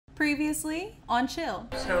previously on Chill.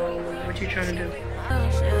 So, what you trying to do?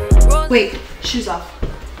 Wait, shoes off.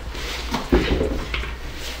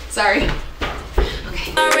 Sorry.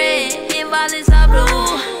 Okay. I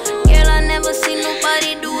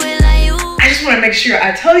just want to make sure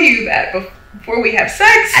I tell you that before we have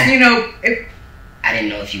sex, you know, if... I didn't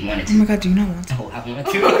know if you wanted to. Oh my god, do you not want to? Oh, I want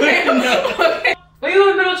to. Okay, no. Okay. When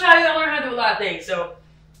you're a middle child, you gotta learn how to do a lot of things, so,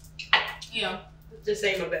 you know, just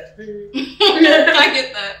saying my best. I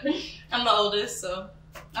get that. I'm the oldest, so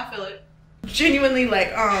I feel it. Genuinely,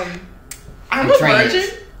 like, I'm a virgin.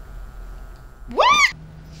 What?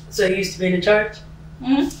 So you used to be in charge?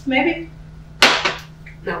 Maybe.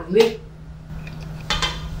 Not with me.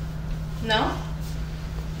 No?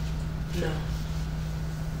 No.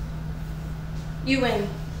 You win.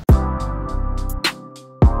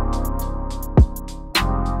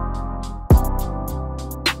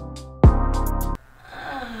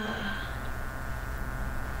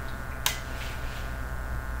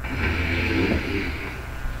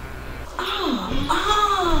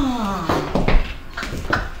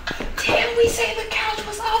 Didn't we say the couch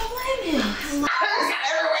was off limits? No.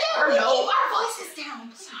 Our voices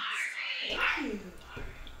down. Sorry.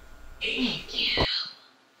 Thank you.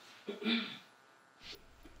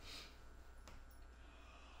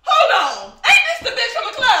 Hold on. Ain't this the bitch from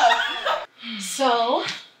the club? So,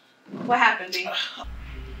 what happened, B?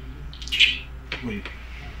 Wait.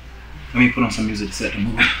 Let me put on some music to set the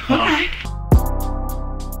mood. Okay.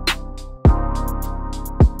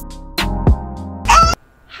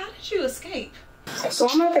 How did you escape? So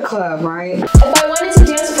I'm at the club, right? If I wanted to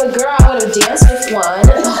dance with a girl, I would have danced with one.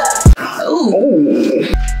 Ooh.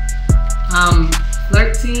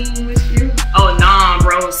 Flirting with you? Oh, nah,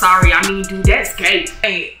 bro. Sorry. I mean, dude, that's gay.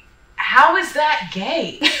 Hey, how is that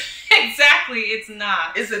gay? Exactly, it's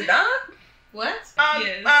not. Is it not? What?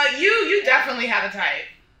 Yes. You definitely have a type.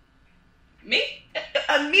 Me?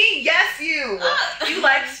 Me? Yes, you. You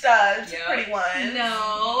like studs, Yeah. pretty one.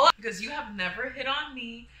 No. Because you have never hit on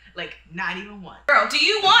me, like not even once. Girl, do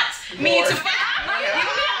you want me to?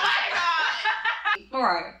 All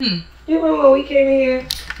right. You remember when we came in here?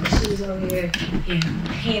 She was over here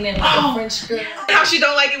painting like a French girl. How she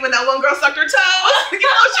don't like it when that one girl sucked her toes? You know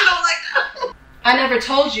she don't like that. I never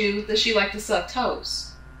told you that she liked to suck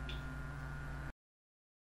toes.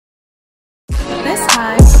 This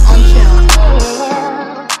time on Chill.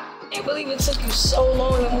 I can't believe it took you so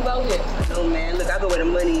long to move out here. Oh, man. Look, I go where the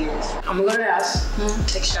money is. I'm gonna go to the house,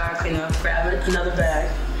 take a shower, clean up, grab another bag,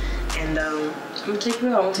 and I'm gonna take you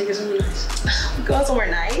out. I'm gonna take you somewhere nice. We going somewhere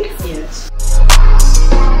nice? Yes.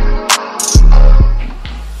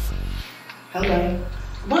 Hello.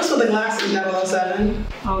 What's with the glasses 007?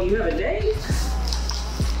 Oh, you have a date?